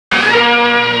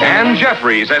Joan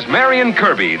Jeffries as Marion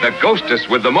Kirby, the ghostess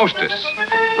with the mostess.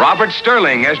 Robert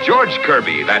Sterling as George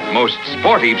Kirby, that most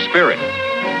sportive spirit.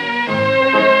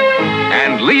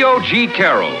 And Leo G.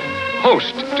 Carroll,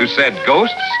 host to said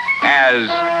ghosts, as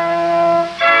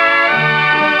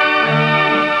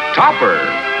Topper.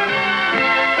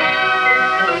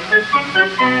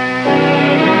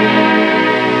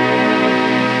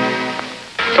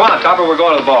 Come on, Topper, we're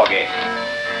going to the ball game.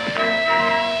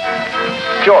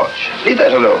 George, leave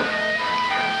that alone.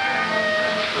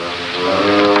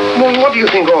 Well, what do you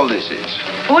think all this is?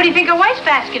 What do you think a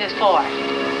wastebasket is for?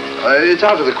 It's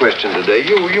out of the question today.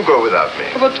 You go without me.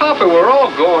 Well, Topper, we're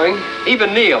all going.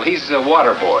 Even Neil, he's a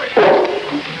water boy.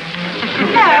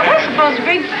 Yeah, we're supposed to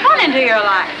bring fun into your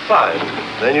life. Fine.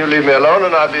 Then you leave me alone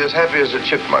and I'll be as happy as a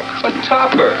chipmunk. But,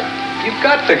 Topper, you've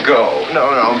got to go.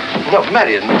 No,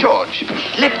 Marion, George,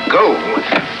 let go.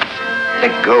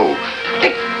 Let go.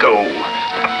 Let go.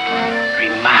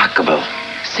 Remarkable.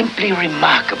 Simply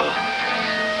remarkable.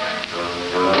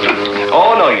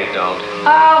 Oh, no, you don't.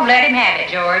 Oh, let him have it,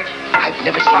 George. I've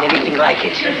never seen anything like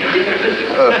it.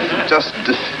 Just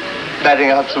batting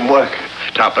out some work.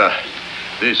 Topper,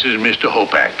 this is Mr.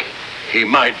 Hopak. He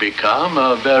might become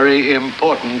a very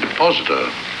important depositor.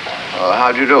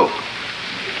 How do you do?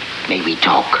 May we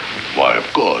talk? Why,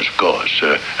 of course.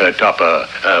 Topper,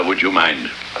 would you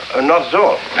mind? Not at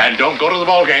all. And don't go to the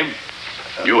ball game.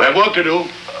 You have work to do.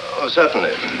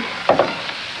 Certainly.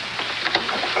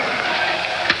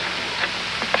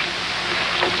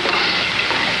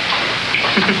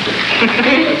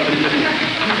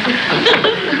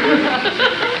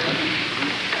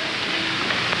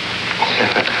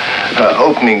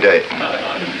 Opening day.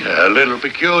 A little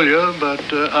peculiar, but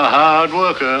a hard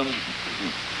worker.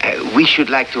 We should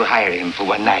like to hire him for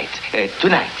one night.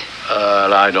 Tonight.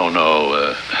 I don't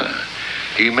know.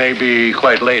 He may be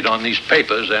quite late on these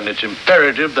papers, and it's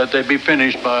imperative that they be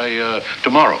finished by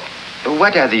tomorrow.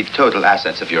 What are the total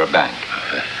assets of your bank?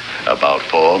 About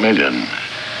 $4 million.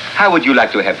 How would you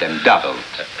like to have them doubled?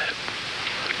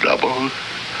 Double?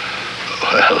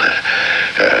 Well,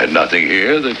 nothing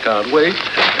here that can't wait.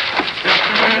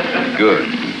 Good.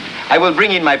 I will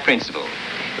bring in my principal.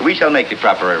 We shall make the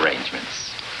proper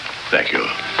arrangements. Thank you.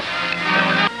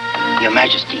 Your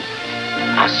Majesty,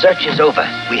 our search is over.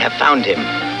 We have found him.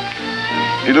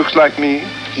 He looks like me.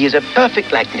 He is a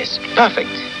perfect likeness.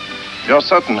 Perfect. You're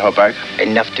certain, Hopak?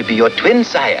 Enough to be your twin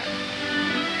sire.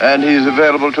 And he's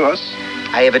available to us?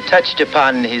 I have touched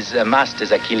upon his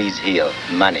master's Achilles' heel,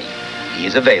 money. He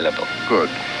is available. Good.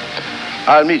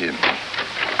 I'll meet him.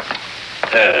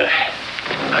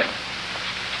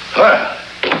 Well,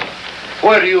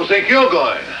 where do you think you're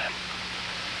going?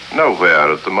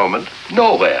 Nowhere at the moment.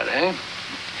 Nowhere, eh?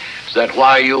 Is that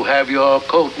why you have your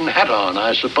coat and hat on,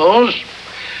 I suppose?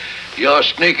 You're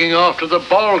sneaking off to the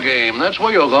ball game. That's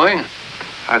where you're going.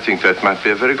 I think that might be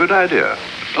a very good idea.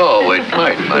 Oh, it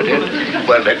might it?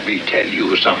 Well, let me tell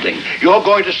you something. You're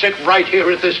going to sit right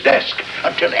here at this desk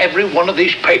until every one of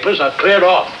these papers are cleared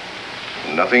off.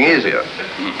 Nothing easier.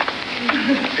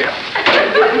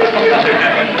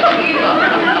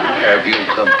 Have you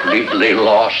completely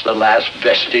lost the last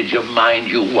vestige of mind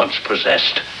you once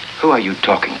possessed? Who are you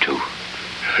talking to?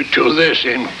 To this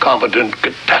incompetent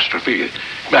catastrophe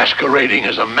masquerading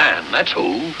as a man, that's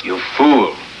who. You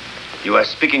fool. You are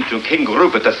speaking to King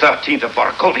Rupert the 13th of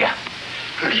Borkovia.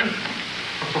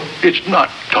 It's not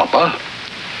Topper.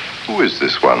 Who is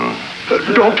this one?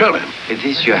 Don't tell him.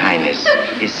 This, Your Highness,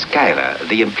 is Schuyler,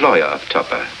 the employer of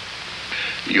Topper.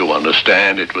 You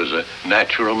understand it was a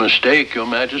natural mistake, Your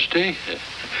Majesty?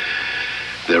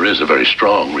 There is a very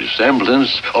strong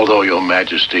resemblance, although Your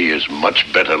Majesty is much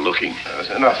better looking.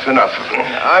 Enough.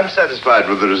 I'm satisfied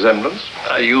with the resemblance.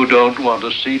 You don't want to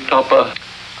see Topper?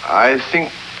 I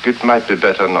think it might be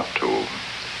better not to.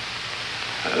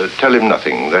 Tell him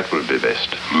nothing. That will be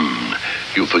best.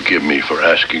 You forgive me for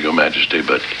asking, Your Majesty,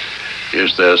 but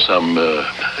is there some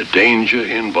danger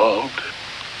involved?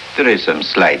 There is some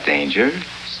slight danger.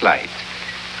 Slight.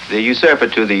 The usurper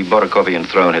to the Borkovian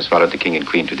throne has followed the king and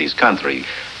queen to this country.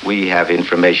 We have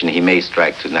information he may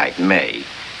strike tonight, may.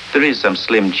 There is some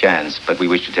slim chance, but we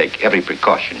wish to take every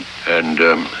precaution. And,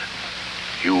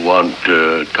 you want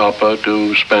Topper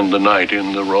to spend the night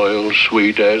in the royal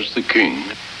suite as the king?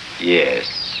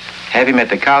 Yes. Have him at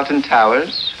the Carlton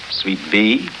Towers, Suite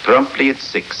B, promptly at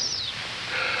 6.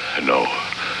 No.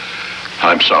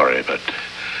 I'm sorry, but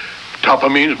Topper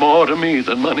means more to me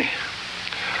than money.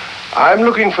 I'm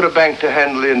looking for a bank to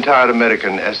handle the entire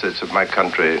American assets of my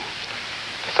country.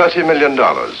 $30 million.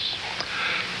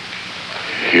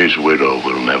 His widow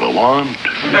will never want.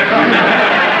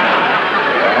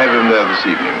 I have him there this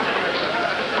evening.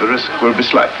 The risk will be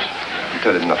slight.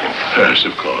 Tell him nothing. Yes,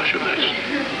 of course, Your Majesty.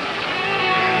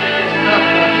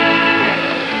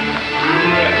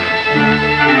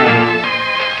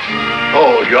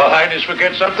 Oh, Your Highness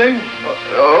forget something?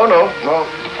 No.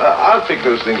 I'll pick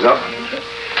those things up.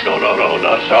 No, not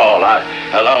at all.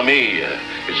 Allow me.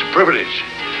 It's a privilege.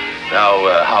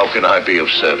 Now, how can I be of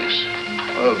service?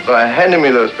 By handing me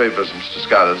those papers, Mr.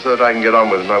 Schuyler, so that I can get on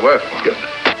with my work.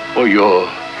 Oh, you're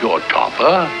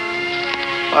Topper?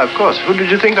 Why, of course. Who did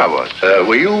you think I was?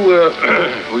 Were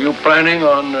you planning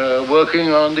on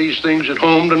working on these things at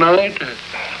home tonight?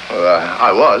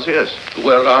 I was, yes.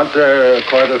 Well, aren't there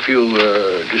quite a few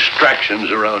distractions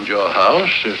around your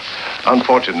house?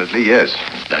 Unfortunately, yes.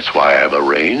 That's why I've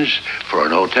arranged for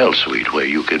an hotel suite where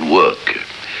you can work.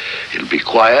 It'll be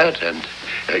quiet and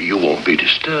you won't be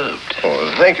disturbed.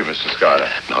 Oh, thank you, Mr. Schuyler.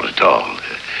 Not at all.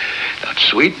 That's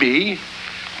Suite B,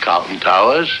 Carlton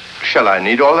Towers. Shall I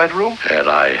need all that room? And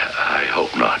I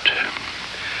hope not.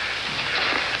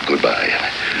 Goodbye.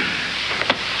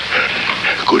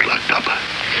 Good luck, Topper.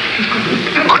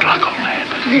 Good luck, old man.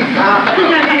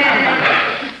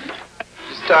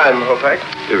 It's time, Hopak.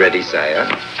 We're ready, sire.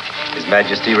 His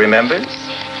Majesty remembers?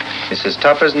 Mrs.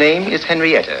 Topper's name is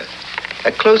Henrietta.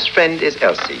 A close friend is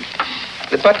Elsie.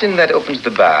 The button that opens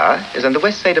the bar is on the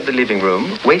west side of the living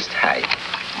room, waist high.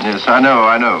 Yes, I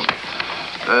know.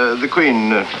 The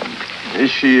Queen, is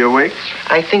she awake?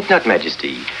 I think not,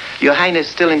 Majesty. Your Highness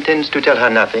still intends to tell her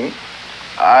nothing?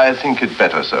 I think it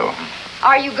better so.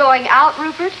 Are you going out,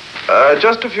 Rupert?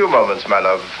 Just a few moments, my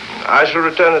love. I shall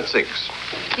return at 6.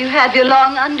 You have your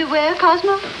long underwear,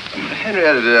 Cosmo?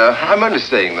 Henrietta, dear, I'm only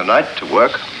staying the night to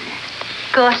work.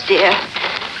 Of course, dear.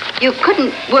 You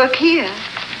couldn't work here.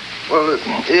 Well,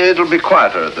 it'll be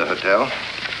quieter at the hotel.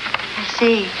 I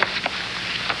see.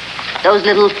 Those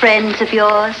little friends of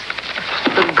yours,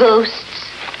 the ghosts.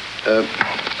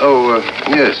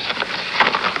 Yes.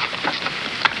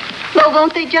 Well,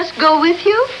 won't they just go with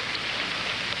you?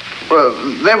 Well,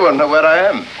 they won't know where I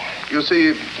am. You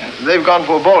see, they've gone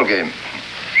for a ball game.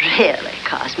 Really,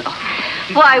 Cosmo?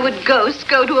 Why would ghosts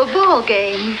go to a ball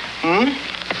game?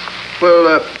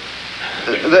 Well,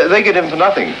 they get in for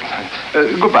nothing.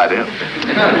 Goodbye, dear.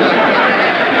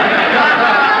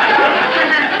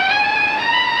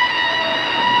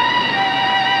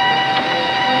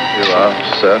 You are,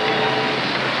 sir.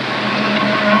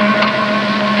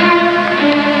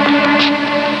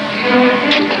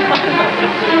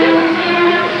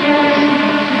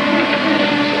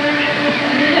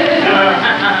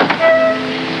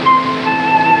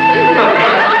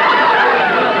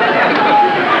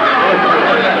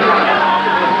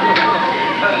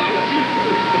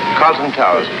 Carlton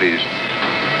Towers, please.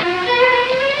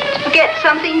 Forget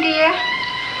something, dear?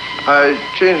 I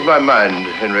changed my mind,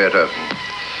 Henrietta.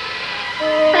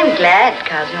 I'm glad,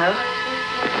 Cosmo.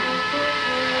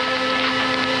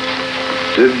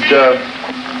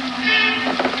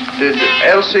 Did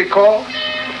Elsie call?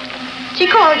 She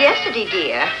called yesterday,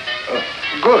 dear. Oh,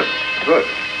 good.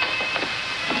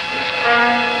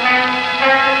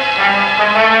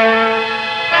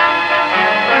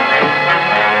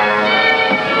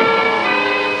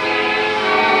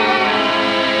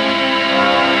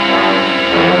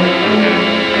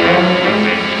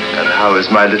 And how is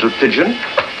my little pigeon?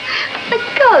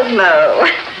 Cosmo.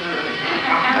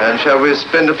 And shall we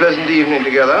spend a pleasant evening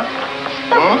together?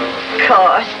 Of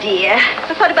course, dear.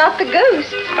 But what about the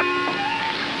ghosts?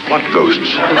 What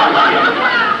ghosts?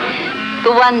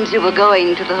 The ones you were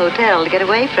going to the hotel to get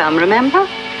away from, remember?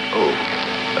 Oh.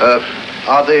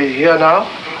 Are they here now?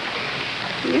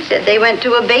 You said they went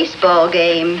to a baseball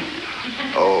game.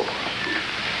 Oh.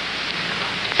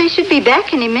 They should be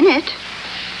back any minute.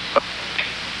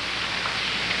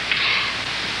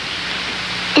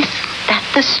 Isn't that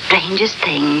the strangest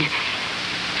thing?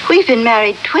 We've been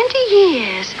married 20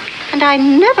 years, and I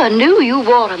never knew you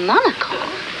wore a monocle.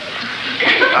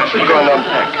 I should go and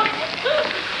unpack.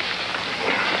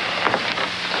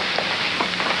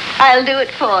 I'll do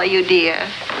it for you, dear.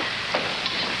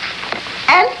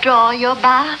 And draw your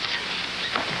bath.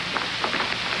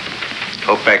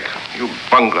 Hopak, you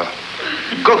bungler.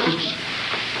 Ghosts.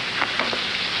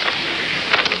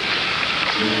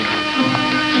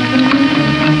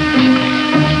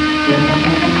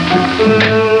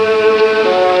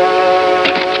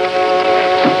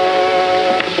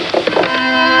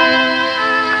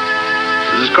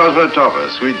 This is Cosmo Topper,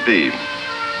 Suite B.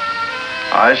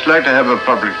 I should like to have a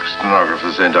public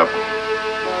stenographer sent up.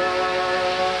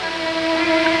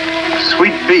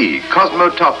 Suite B, Cosmo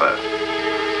Topper.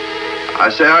 I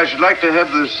say I should like to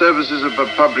have the services of a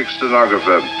public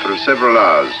stenographer for several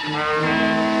hours.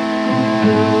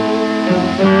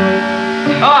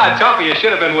 Ah, Topper, you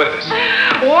should have been with us.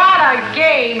 What a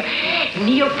game.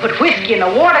 Neil put whiskey in the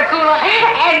water cooler,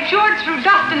 and George threw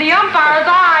dust in the umpire's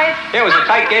eyes. It was a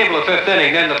tight game till the fifth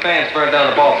inning, then the fans burned down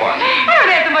the ballpark. I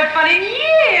haven't had so much fun in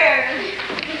years.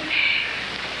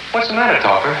 What's the matter,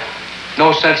 Topper?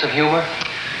 No sense of humor?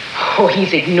 Oh,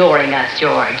 he's ignoring us,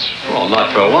 George. Well,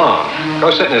 not for long.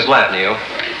 Go sit in his lap, Neil.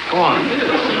 Go on.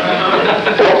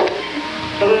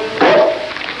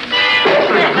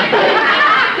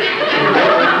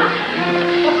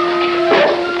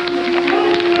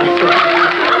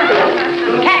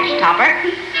 Catch, Topper.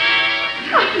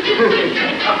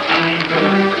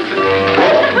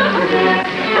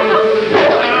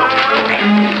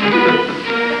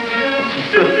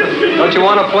 Don't you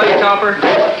want to play, Topper? What's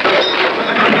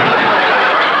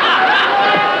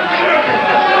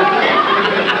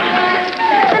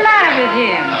the matter with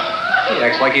him? He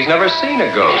acts like he's never seen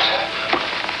a ghost.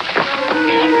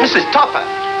 Mrs. Topper.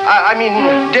 I mean,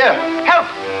 dear, help.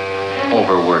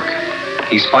 Overwork.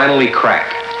 He's finally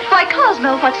cracked. Why,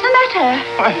 Cosmo, what's the matter?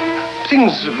 Why,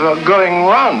 things are going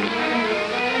round.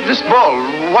 This ball,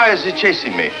 why is it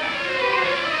chasing me?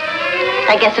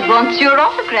 I guess it wants your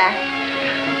autograph.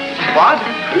 What?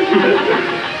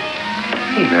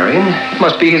 Hey, Marion, it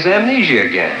must be his amnesia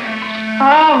again.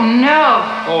 Oh, no.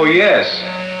 Oh, yes.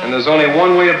 And there's only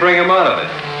one way to bring him out of it.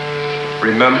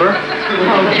 Remember?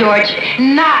 Oh, George,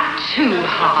 not too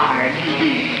hard.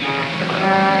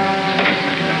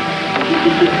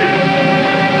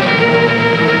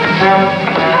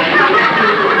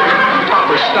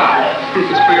 Topper, stop.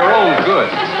 It's for your own good.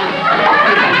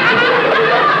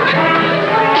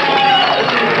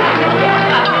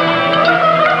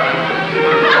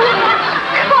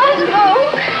 Cosmo,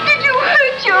 did you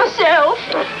hurt yourself?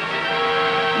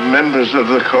 Members of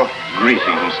the court,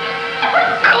 greetings.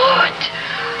 God.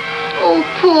 Oh,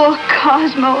 poor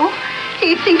Cosmo.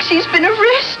 He thinks he's been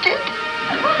arrested.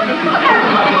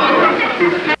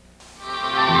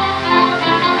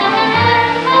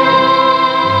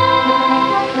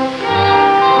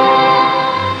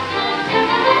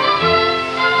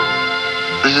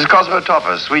 This is Cosmo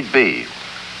Topper, Suite B.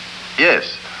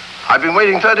 Yes, I've been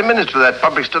waiting 30 minutes for that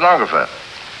public stenographer.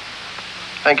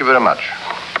 Thank you very much.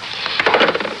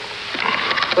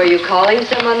 Were you calling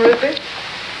someone, Rupert?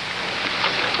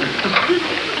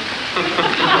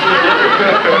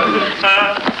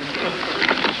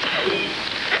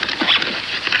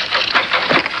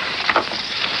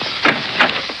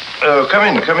 Oh, come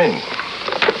in, come in.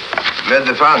 Glad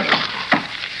they found you.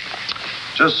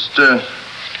 Just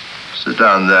sit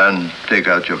down there and take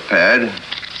out your pad.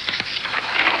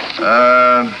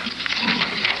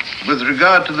 With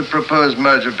regard to the proposed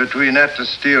merger between Atlas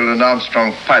Steel and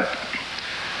Armstrong Pipe,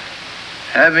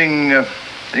 having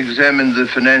examined the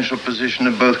financial position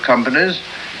of both companies,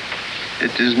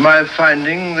 it is my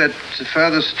finding that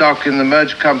further stock in the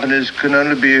merged companies can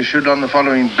only be issued on the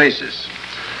following basis.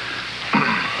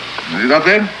 Have you got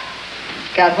that?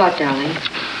 Got what, darling?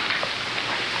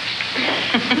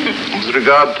 With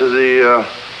regard to the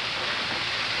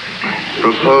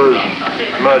proposed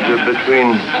merger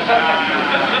between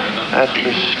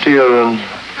Atlas Steel and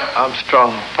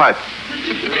Armstrong Pipe.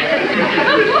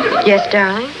 Yes,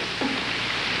 darling?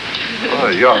 Oh,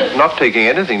 you're not taking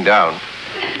anything down.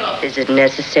 Is it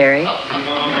necessary? Yes,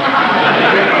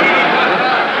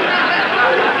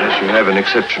 you have an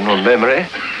exceptional memory.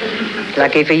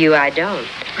 Lucky for you, I don't.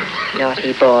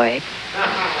 Naughty boy.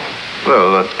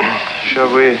 Well, shall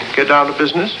we get down to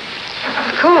business?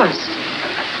 Of course.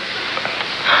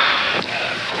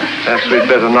 Perhaps we'd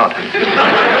better not.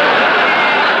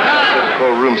 Let's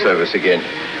call room service again.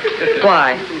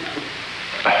 Why?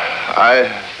 I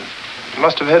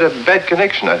must have had a bad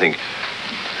connection, I think.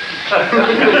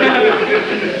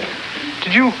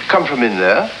 Did you come from in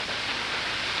there?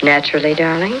 Naturally,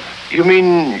 darling. You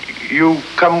mean you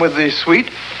come with the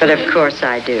suite? But of course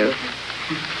I do.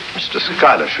 Mr.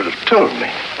 Schuyler should have told me.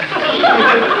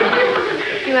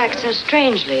 You act so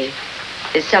strangely.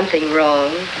 Is something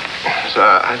wrong? So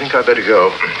I think I'd better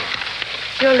go.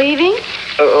 You're leaving?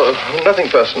 Nothing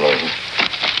personal.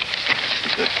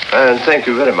 And thank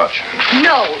you very much.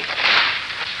 No.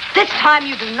 This time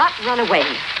you do not run away.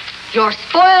 You're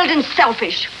spoiled and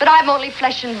selfish, but I'm only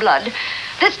flesh and blood.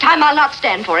 This time I'll not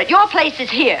stand for it. Your place is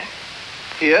here.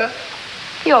 Here?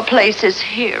 Your place is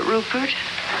here, Rupert.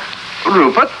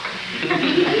 Rupert?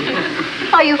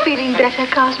 Are you feeling better,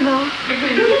 Cosmo?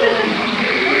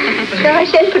 Shall I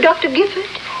send for Dr. Gifford?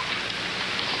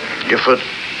 Gifford?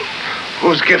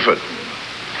 Who's Gifford?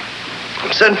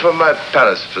 Send for my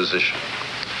Paris physician.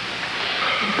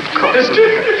 Of course.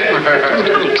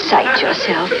 Don't excite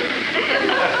yourself.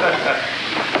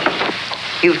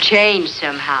 You've changed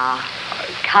somehow.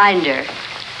 Kinder.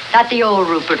 Not the old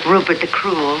Rupert, Rupert the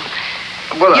cruel.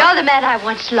 Well, You're the man I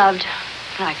once loved,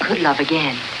 and I could love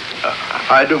again.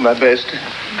 I do my best.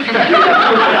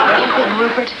 Anything,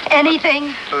 Rupert?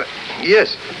 Anything?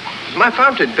 Yes. My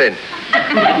fountain pen.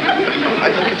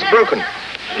 I think it's broken.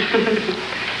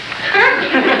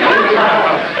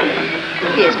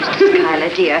 Here's Mr. Schuyler,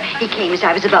 dear. He came as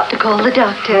I was about to call the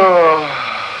doctor. Oh.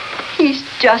 He's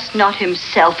just not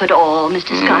himself at all,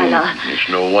 Mr. Schuyler. It's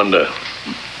no wonder.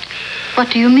 What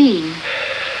do you mean?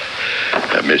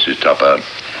 Mrs. Tupper,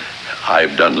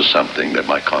 I've done something that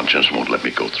my conscience won't let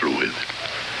me go through with.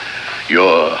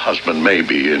 Your husband may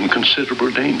be in considerable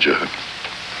danger.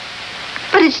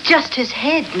 But it's just his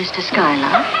head, Mr.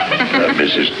 Schuyler.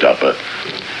 Mrs. Tupper,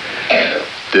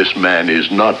 this man is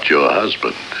not your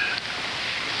husband.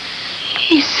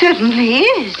 He certainly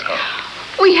is.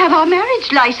 We have our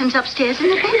marriage license upstairs in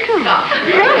the bedroom.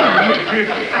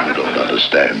 Framed. You don't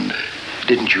understand.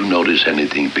 Didn't you notice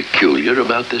anything peculiar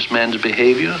about this man's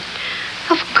behavior?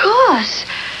 Of course.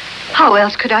 How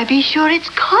else could I be sure it's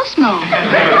Cosmo?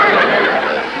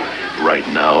 Right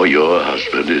now, your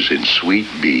husband is in Suite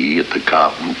B at the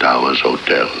Carlton Towers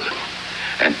Hotel.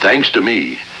 And thanks to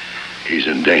me, he's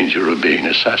in danger of being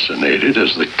assassinated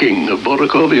as the king of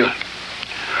Boracovia.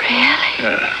 Really?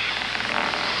 Yeah.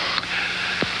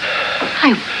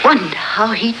 I wonder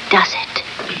how he does it.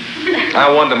 I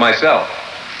wonder myself.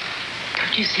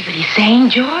 Don't you see what he's saying,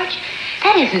 George?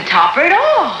 That isn't Topper at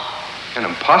all. An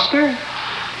imposter?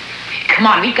 Come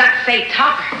on, we've got to save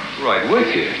Topper. Right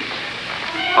with you.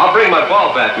 I'll bring my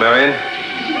ball back, Marion.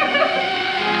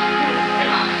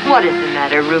 What is the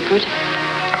matter, Rupert?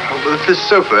 Oh, but this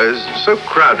sofa is so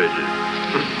crowded.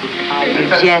 You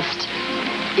jest.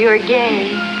 You're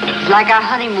gay. It's like our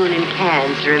honeymoon in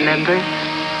Cannes, remember?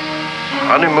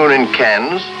 Honeymoon in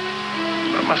Cannes?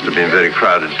 That must have been very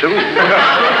crowded, too.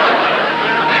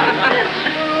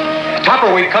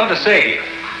 Topper, we've come to save you.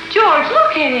 George,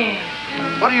 look at him.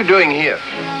 What are you doing here?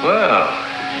 Well,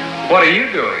 what are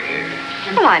you doing here?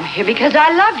 Well, I'm here because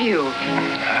I love you.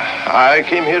 I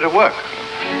came here to work.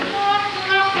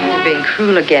 You're being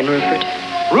cruel again, Rupert.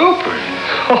 Rupert?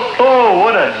 Oh,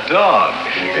 what a dog.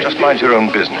 Just mind your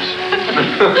own business.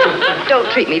 Don't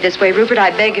treat me this way, Rupert,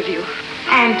 I beg of you.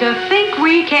 And to think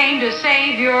we came to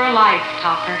save your life,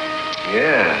 Topper.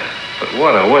 Yeah, but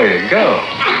what a way to go.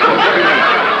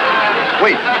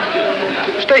 Wait.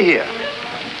 Stay here.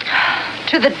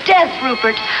 To the death,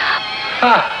 Rupert.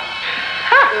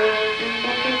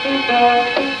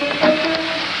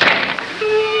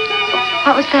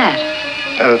 What was that?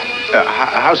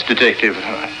 House detective.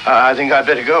 I think I'd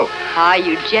better go. Ah,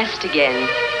 you jest again.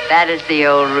 That is the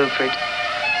old Rupert.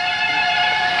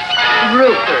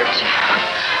 Rupert.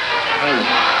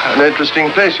 An interesting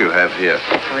place you have here.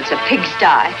 Oh, it's a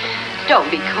pigsty. Don't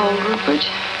be cold, Rupert.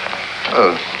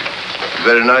 Oh,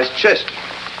 very nice chest.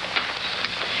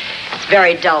 It's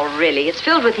very dull, really. It's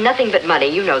filled with nothing but money.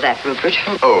 You know that, Rupert.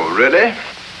 Oh, really?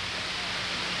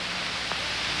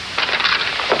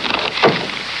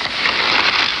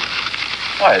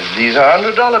 Why, these are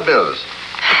 $100 bills.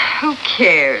 Who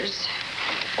cares?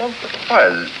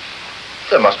 Why,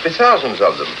 there must be thousands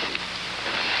of them.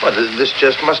 Why, this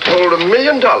chest must hold $1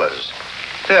 million.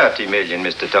 30 million,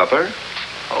 Mr. Topper.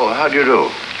 Oh, how do you do?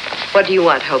 What do you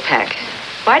want, Hopak?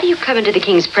 Why do you come into the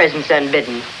king's presence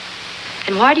unbidden?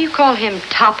 And why do you call him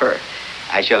Topper?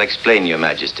 I shall explain, Your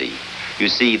Majesty. You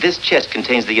see, this chest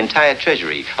contains the entire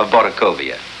treasury of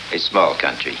Boracovia, a small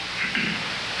country.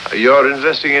 You're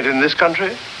investing it in this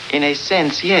country? In a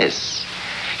sense, yes.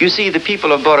 You see, the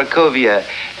people of Boracovia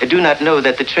do not know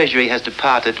that the treasury has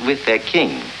departed with their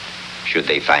king. Should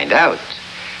they find out,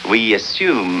 we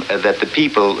assume that the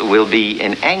people will be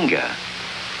in anger.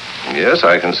 Yes,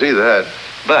 I can see that.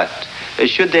 But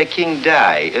should their king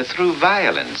die through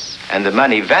violence and the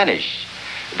money vanish,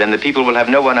 then the people will have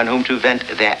no one on whom to vent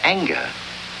their anger.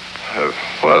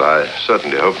 Well, I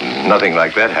certainly hope nothing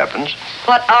like that happens.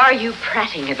 What are you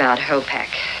prating about, Hopak?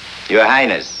 Your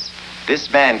Highness, this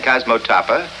man, Cosmo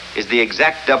Topper, is the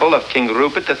exact double of King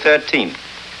Rupert the 13th.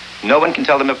 No one can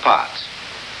tell them apart.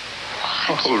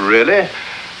 What? Oh, really?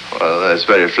 Well, that's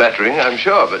very flattering, I'm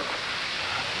sure, but...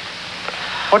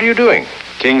 What are you doing?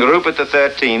 King Rupert the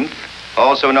 13th,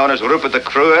 also known as Rupert the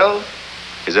Cruel,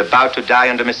 is about to die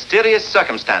under mysterious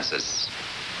circumstances.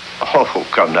 Oh,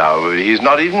 come now. He's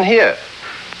not even here.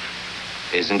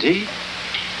 Isn't he?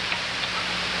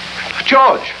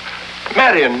 George!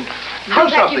 Marion! Do Hopak,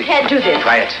 something. you can't do this.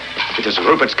 Quiet. It is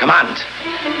Rupert's command.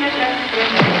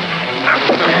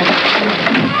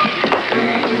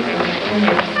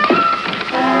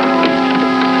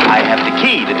 I have the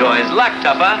key. The door is locked,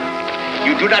 Topper.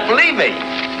 You do not believe me.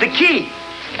 The key.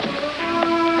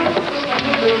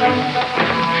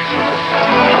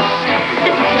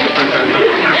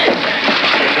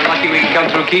 Is it lucky we can come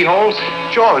through keyholes?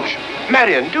 George,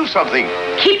 Marion, do something.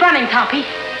 Keep running, Toppy.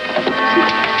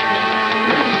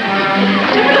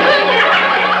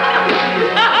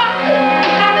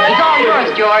 He's all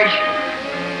yours, George.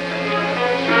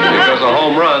 Here goes a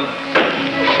home run.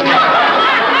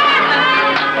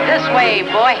 This way,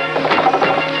 boy.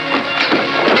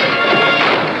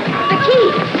 The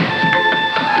key.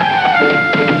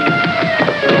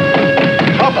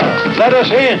 Papa, let us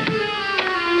in.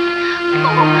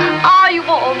 Are you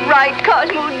all right,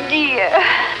 Cosmo, dear?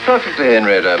 Perfectly,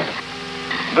 Henrietta.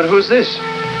 But who's this?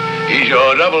 He's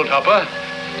your double topper,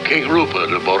 King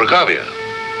Rupert of Boracavia.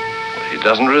 He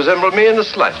doesn't resemble me in the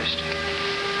slightest.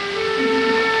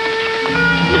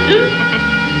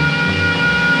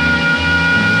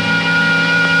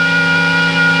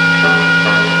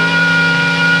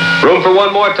 Room for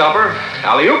one more topper.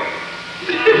 Alley-oop.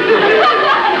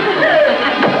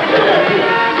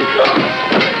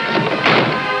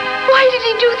 Why did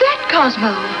he do that,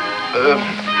 Cosmo?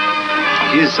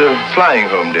 He's flying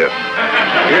home, dear.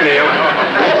 Here, Neil.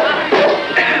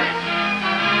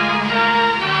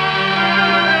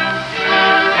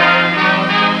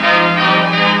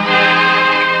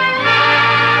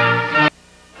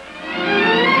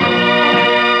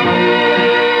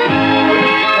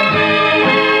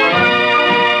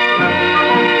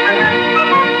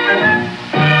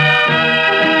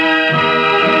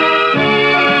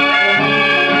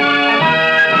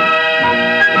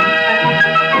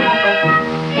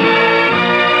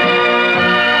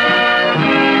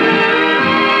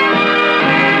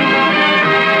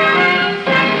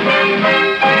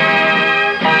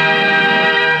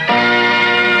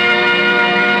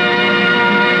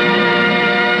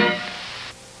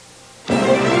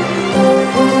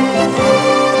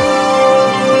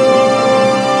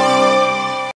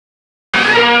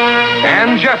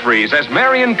 Jeffries as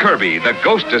Marion Kirby, the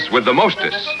ghostess with the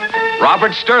mostess.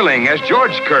 Robert Sterling as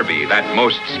George Kirby, that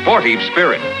most sportive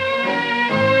spirit.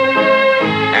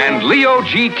 And Leo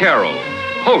G. Carroll,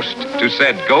 host to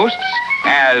said ghosts,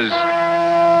 as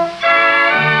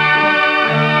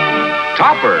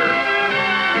Topper.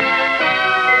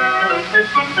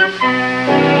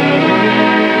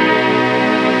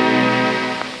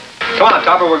 Come on,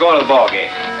 Topper, we're going to the ball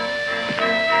game.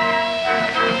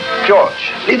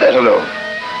 George, leave that alone.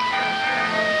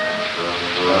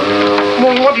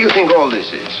 Well, what do you think all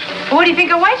this is? What do you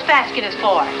think a wastebasket is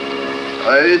for?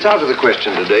 It's out of the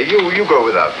question today. You go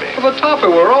without me. But Topper,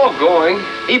 we're all going.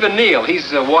 Even Neil,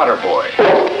 he's a water boy.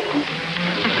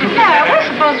 Yeah, we're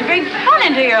supposed to bring fun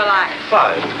into your life.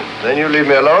 Fine. Then you leave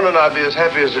me alone and I'll be as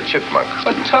happy as a chipmunk.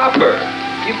 But Topper,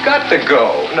 you've got to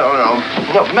go. No,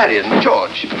 Marion,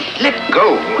 George, let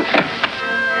go.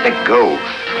 Let go.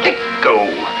 Let go.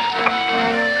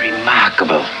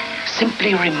 Remarkable.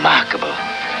 Simply remarkable.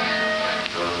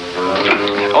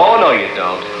 Oh, no, you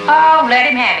don't. Oh, let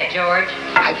him have it, George.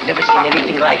 I've never seen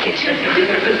anything like it.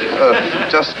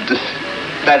 Just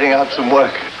batting out some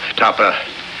work. Topper,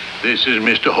 this is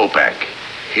Mr. Hopak.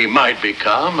 He might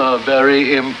become a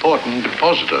very important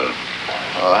depositor.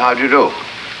 How do you do?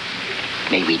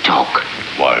 May we talk?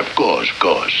 Why, of course.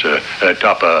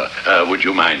 Topper, would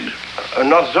you mind?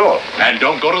 Not at all. And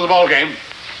don't go to the ball game.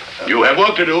 You have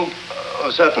work to do.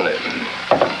 Certainly.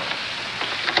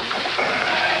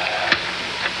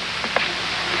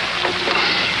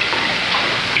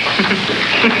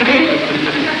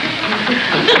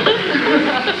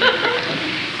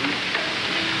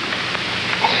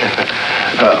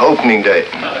 Opening day.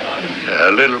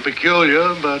 A little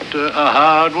peculiar, but a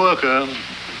hard worker.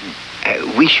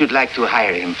 We should like to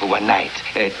hire him for one night.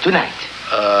 Tonight.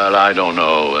 I don't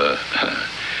know.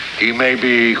 He may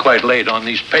be quite late on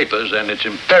these papers, and it's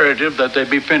imperative that they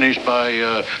be finished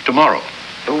by tomorrow.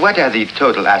 What are the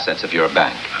total assets of your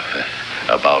bank?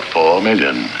 About $4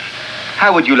 million.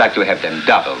 How would you like to have them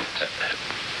doubled?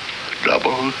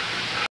 Double?